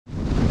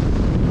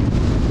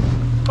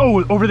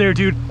Oh, over there,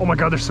 dude. Oh my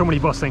God, there's so many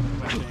busting.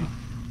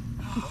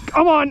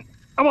 I'm on.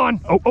 I'm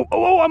on. Oh, oh,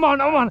 oh, oh, I'm on.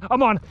 I'm on.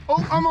 I'm on.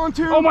 Oh, I'm on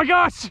too. Oh my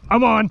gosh.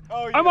 I'm on.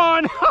 Oh, yeah. I'm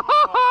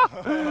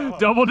on.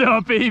 Doubled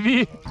up,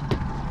 baby.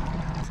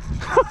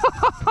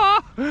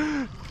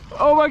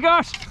 Oh my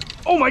gosh.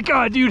 Oh my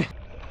God, dude.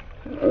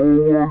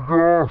 Oh my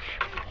gosh.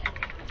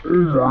 Oh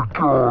my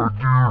God,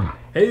 dude.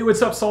 Hey,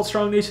 what's up, Salt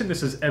Strong Nation?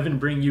 This is Evan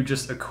bringing you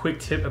just a quick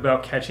tip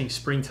about catching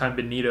springtime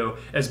bonito,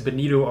 as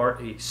bonito are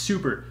a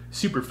super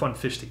fun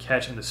fish to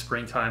catch in the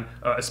springtime,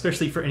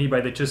 especially for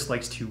anybody that just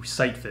likes to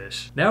sight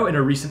fish. Now, in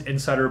a recent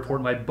insider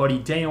report, my buddy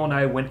Daniel and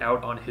I went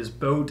out on his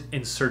boat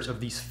in search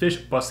of these fish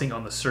busting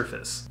on the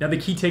surface. Now, the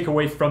key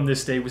takeaway from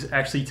this day was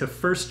actually to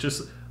first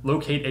just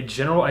locate a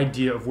general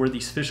idea of where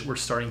these fish were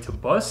starting to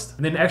bust,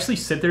 and then actually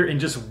sit there and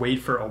just wait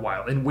for a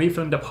while and wait for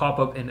them to pop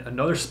up in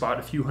another spot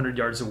a few hundred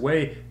yards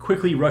away,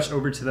 quickly rush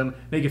over to them,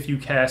 make a few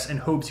casts,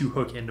 and hope to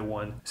hook into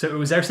one. So it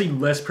was actually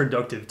less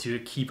productive to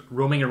keep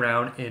roaming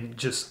around and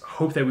just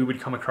hope that we would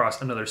come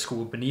across another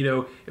school of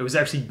bonito. It was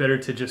actually better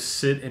to just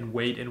sit and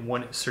wait in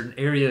one certain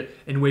area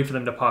and wait for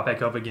them to pop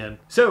back up again.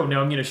 So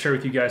now I'm going to share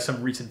with you guys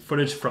some recent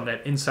footage from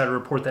that insider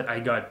report that I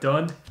got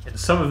done, and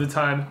some of the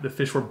time the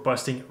fish were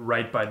busting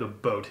right by the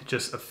boat,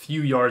 just a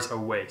few yards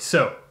away.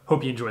 So,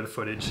 hope you enjoy the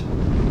footage.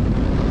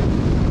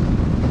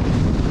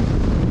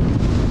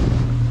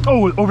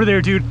 Oh, over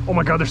there, dude. Oh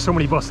my God, there's so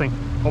many busting.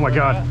 Oh my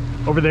God.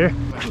 Over there.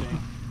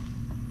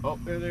 Oh,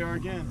 there they are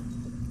again.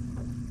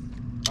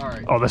 All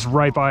right. Oh, that's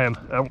right by him.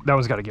 That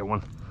one's got to get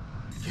one.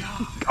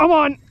 I'm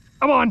on.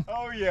 I'm on.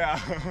 Oh, yeah.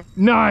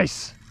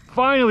 Nice.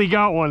 Finally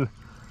got one.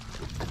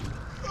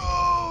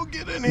 Oh,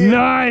 get in here.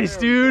 Nice,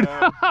 dude.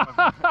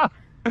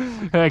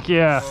 Heck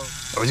yeah.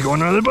 Oh, he's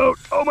going under the boat.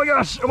 Oh my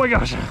gosh. Oh my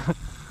gosh.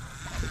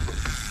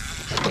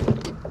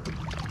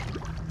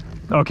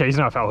 Okay, he's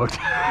not foul hooked.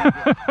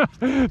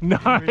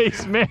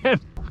 Nice, man.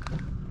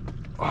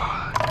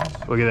 Oh,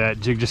 look at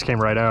that. Jig just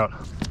came right out.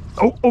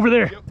 Oh, over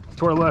there. Yep.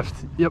 To our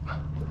left. Yep.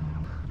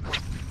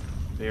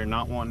 They are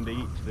not wanting to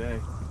eat today.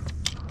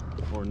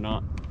 Or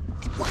not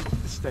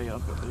stay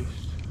up at least.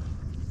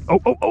 Oh,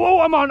 oh, oh, oh,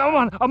 I'm on. I'm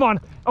on. I'm on.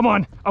 I'm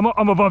on.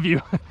 I'm above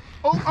you.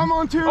 Oh, I'm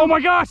on too. Oh my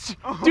gosh.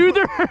 Dude,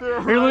 they're here,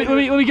 right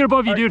let me get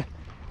above you, dude.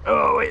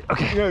 Oh, wait.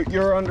 Okay. No,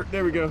 you're under.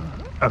 There we go.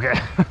 Okay.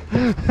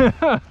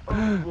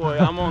 Oh boy,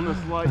 I'm on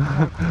this light.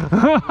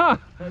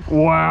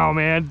 Wow,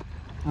 man.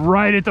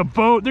 Right at the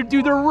boat. Dude,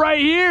 they're right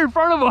here in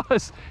front of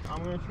us.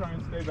 I'm gonna try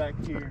and stay back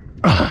here.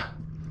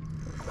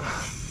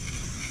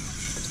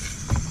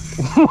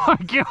 Oh my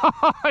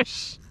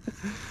gosh.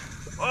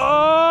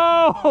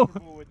 Oh.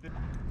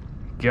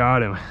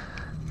 Got him.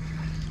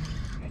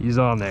 He's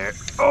on there.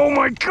 Oh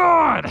my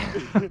God!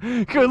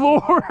 Good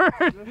Lord!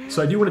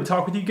 So I do want to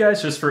talk with you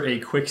guys just for a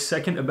quick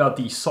second about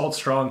the Salt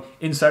Strong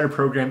Insider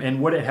Program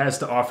and what it has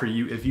to offer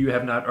you if you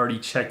have not already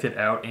checked it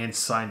out and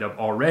signed up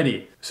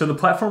already. So the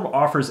platform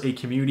offers a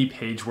community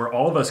page where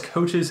all of us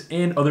coaches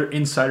and other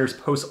insiders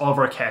post all of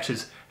our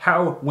catches,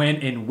 how, when,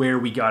 and where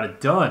we got it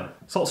done.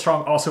 Salt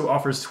Strong also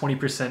offers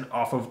 20%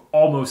 off of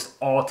almost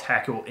all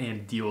tackle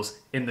and deals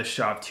in the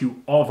shop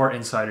to all of our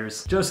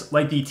insiders, just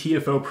like the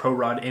TFO Pro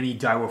Rod and the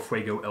Daiwa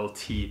Fuego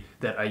LT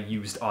that I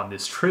used on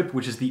this trip,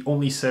 which is the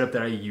only setup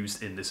that I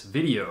used in this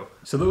video.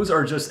 So those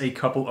are just a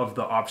couple of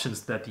the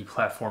options that the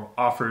platform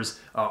offers,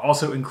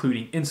 also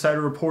including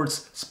insider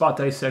reports, spot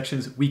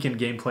dissections, weekend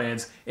game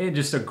plans, and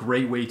just a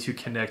great way to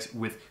connect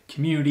with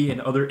community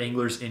and other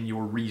anglers in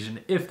your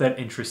region if that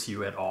interests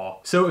you at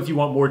all. So if you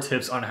want more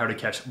tips on how to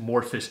catch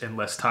more fish in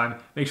less time,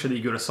 make sure that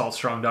you go to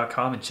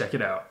saltstrong.com and check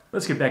it out.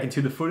 Let's get back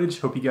into the footage.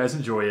 Hope you guys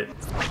enjoy it.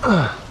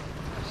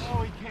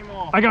 Oh, he came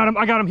off. I got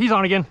him. He's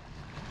on again.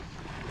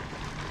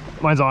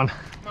 Mine's on.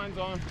 Mine's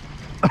on.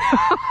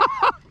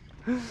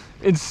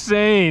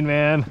 Insane,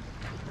 man.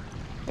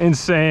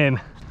 Insane.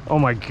 Oh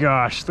my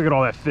gosh, look at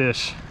all that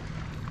fish.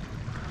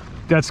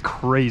 That's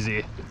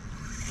crazy.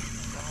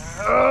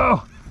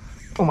 Oh,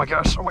 oh my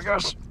gosh, oh my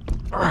gosh.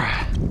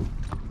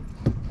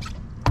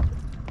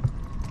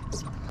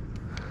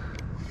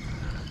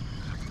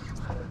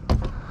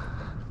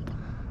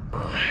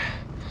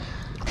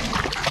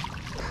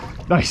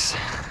 Nice.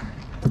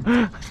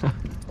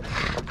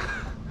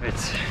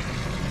 It's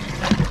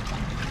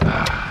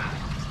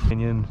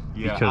opinion.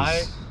 Yeah.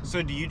 Because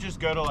so do you just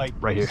go to like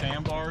right here,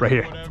 sandbars right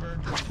here. or whatever?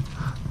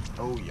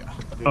 Oh yeah.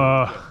 Dude,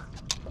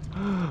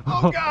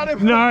 Oh, got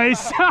him.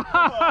 Nice.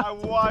 I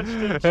watched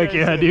him. Heck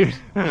yeah, dude.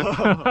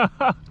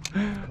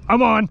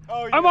 I'm on.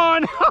 Oh, yeah. I'm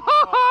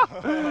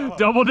on.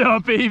 Doubled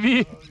up,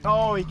 baby.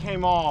 Oh, he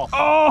came off.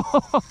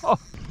 Oh.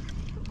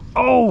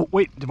 Oh,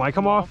 wait, did mine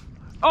come off?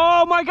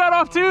 Oh, mine got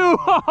off too.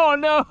 Oh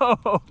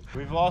no.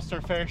 We've lost our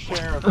fair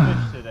share of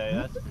fish today,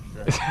 that's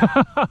for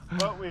sure.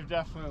 But we've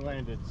definitely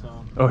landed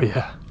some. Oh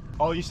yeah.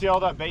 Oh, you see all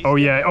that bait? Oh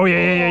yeah. Oh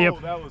yeah. Oh,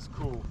 that was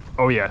cool.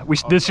 Oh yeah.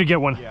 This should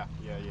get one. Yeah.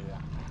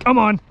 I'm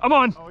on.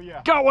 Oh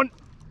yeah. Got one.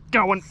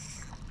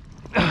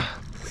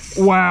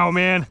 Wow,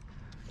 man.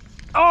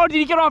 Oh, did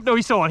he get off? No,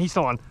 he's still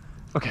on.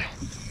 Okay.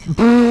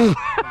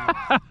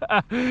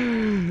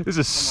 This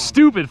is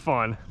stupid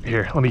fun.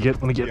 Here, let me get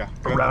Yeah,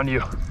 around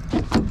you.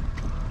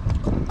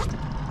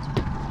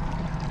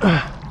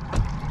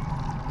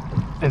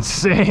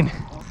 Insane.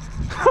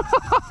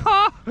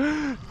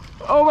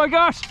 Oh my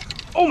gosh.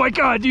 Oh my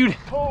god, dude.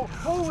 Oh,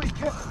 holy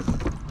cow.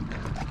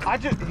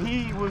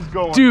 He was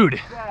going. Dude,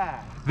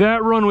 bad.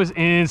 that run was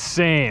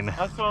insane.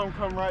 I saw him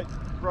come right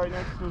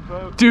next to the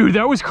boat. Dude,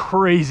 that was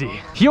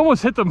crazy. He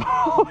almost hit the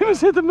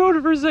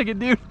motor for a second,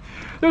 dude.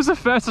 That was the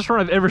fastest run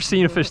I've ever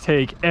seen a fish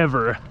take,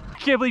 ever. I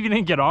can't believe he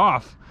didn't get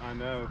off. I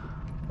know.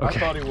 Okay. I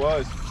thought he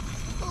was.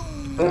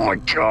 Oh my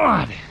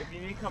god. If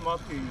you need to come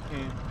up here, you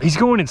can. He's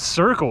going in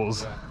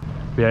circles.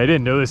 Yeah, I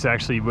didn't know this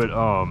actually, but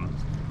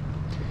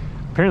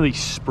apparently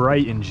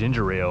Sprite and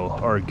ginger ale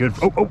are good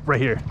for,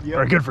 right here. Yep.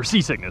 Are good for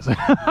seasickness.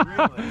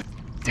 Really?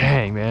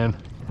 Dang, man.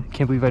 I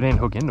can't believe I didn't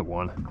hook into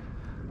one.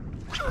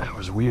 That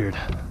was weird.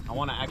 I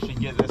want to actually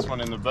get this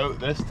one in the boat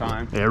this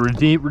time. Yeah,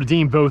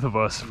 redeem both of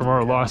us from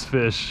our lost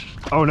fish.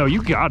 Oh no,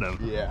 you got him.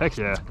 Yeah. Heck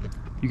yeah.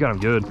 You got him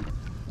good.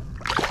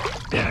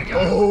 Yeah, I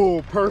got him.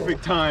 Oh,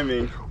 perfect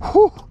timing.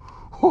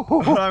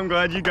 I'm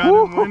glad you got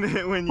him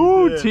when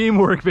you did.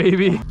 Teamwork,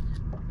 baby.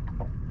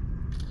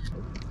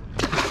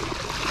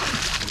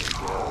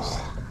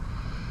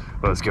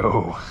 Let's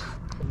go.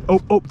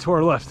 Oh, to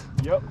our left.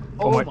 Yep.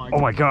 Oh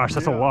my gosh,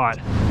 that's a lot.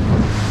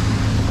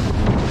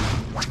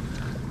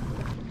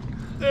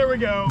 There we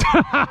go.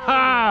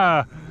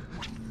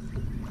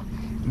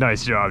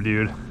 Nice job,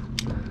 dude.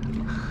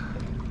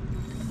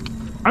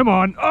 I'm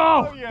on.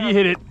 Oh, yeah. He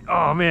hit it.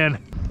 Oh, man.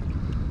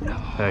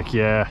 Heck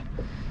yeah.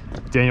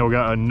 Daniel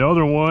got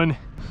another one.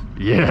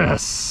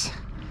 Yes.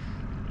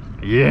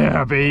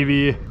 Yeah,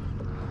 baby.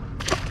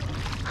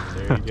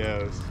 There he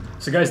goes.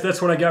 So guys,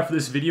 that's what I got for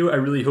this video. I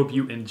really hope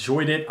you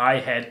enjoyed it. I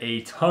had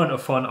a ton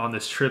of fun on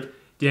this trip.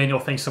 Daniel,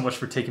 thanks so much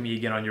for taking me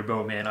again on your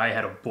boat, man. I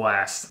had a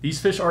blast. These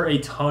fish are a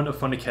ton of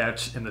fun to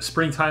catch in the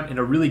springtime and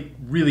a really,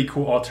 really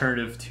cool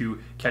alternative to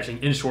catching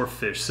inshore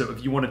fish. So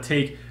if you want to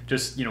take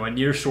just, a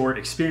near shore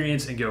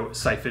experience and go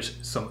sight fish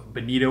some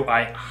bonito,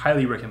 I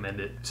highly recommend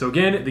it. So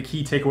again, the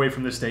key takeaway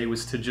from this day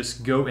was to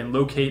just go and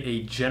locate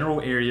a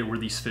general area where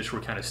these fish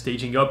were kind of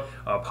staging up,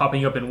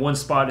 popping up in one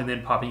spot and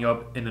then popping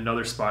up in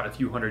another spot a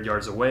few hundred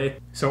yards away.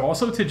 So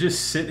also to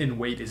just sit and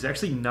wait is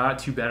actually not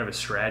too bad of a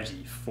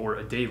strategy for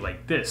a day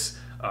like this.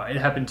 It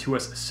happened to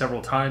us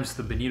several times.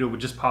 The bonito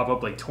would just pop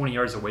up like 20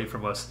 yards away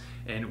from us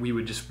and we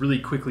would just really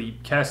quickly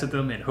cast at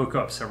them and hook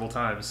up several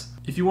times.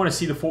 If you want to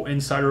see the full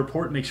insider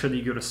report, make sure that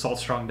you go to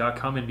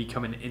saltstrong.com and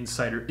become an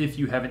insider if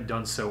you haven't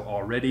done so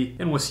already.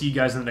 And we'll see you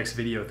guys in the next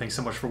video. Thanks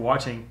so much for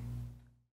watching.